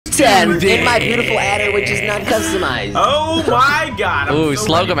10 in my beautiful adder, which is not customized. Oh my god. Ooh,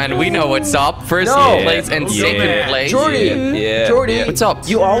 Slogan Man, we know what's up. First place and second place. Jordy, what's up?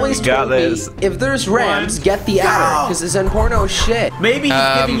 You always told me if there's ramps, get the adder, because it's in porno shit. Maybe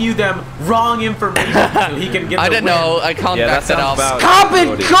he's giving you them wrong information so he can get the I don't know. I can't back that off. Stop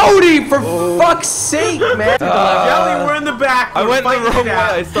it, Cody, for fuck's sake, man. Jelly, we're in the back. I went the wrong way.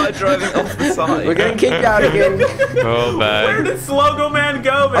 I started driving off the side. We're getting kicked out again. Oh, man. Where did Slogo Man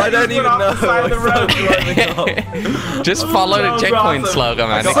go, man? I don't even know. Just follow the checkpoint, Slogan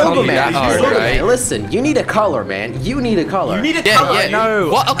Man. It can't be that hard, right? Listen, you need a color, man. You need a color. You need a color. No.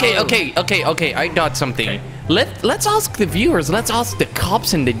 Well, okay. I got something. Let's ask the viewers. Let's ask the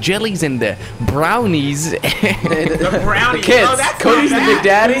cops and the jellies and the brownies. The brownies. The kids. Oh, that's Cody's the big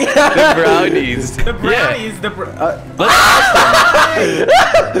daddy. The brownies. The brownies. Let's ask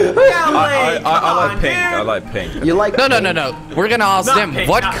them. I like pink. I like pink. You like? No. We're gonna ask them pink,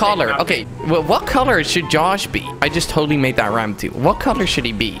 what not color. pink, not Okay, well, what color should Josh be? I just totally made that rhyme too. What color should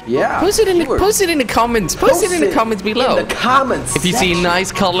he be? Yeah. Post it in the comments. Post it in the comments below. In the comments. If you see a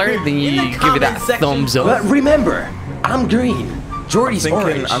nice color, then you give it that thumbs up. But remember, I'm green. Jordy's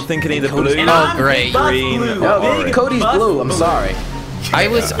orange. I'm thinking either blue, Oh, great. green, or No, orange. Cody's blue. I'm sorry. I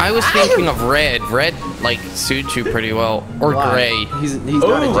was thinking of red. Red like suits you pretty well, or gray. He's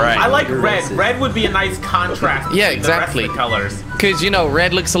not a I like you're red. racist. Red would be a nice contrast. Yeah, between the rest of exactly. the colors. Cause you know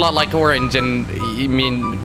red looks a lot like orange, and I mean